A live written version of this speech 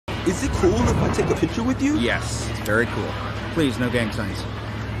Is it cool if I take a picture with you? Yes, it's very cool. Please, no gang signs.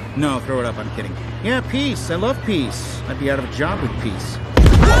 No, throw it up, I'm kidding. Yeah, peace. I love peace. I'd be out of a job with peace.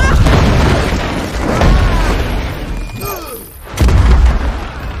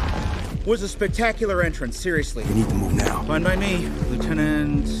 Was a spectacular entrance, seriously. We need to move now. Fine by me.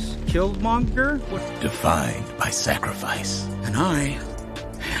 Lieutenant Killmonger? What? Defined by sacrifice. And I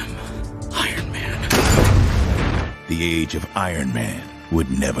am Iron Man. The age of Iron Man would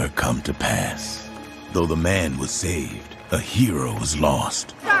never come to pass. Though the man was saved, a hero was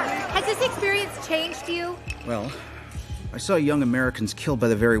lost. Stark, has this experience changed you? Well, I saw young Americans killed by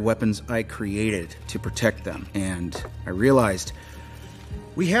the very weapons I created to protect them, and I realized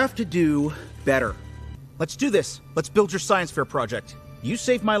we have to do better. Let's do this. Let's build your science fair project. You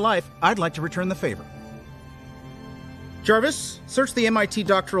saved my life. I'd like to return the favor. Jarvis, search the MIT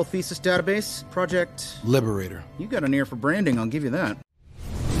doctoral thesis database. Project Liberator. You got an ear for branding, I'll give you that.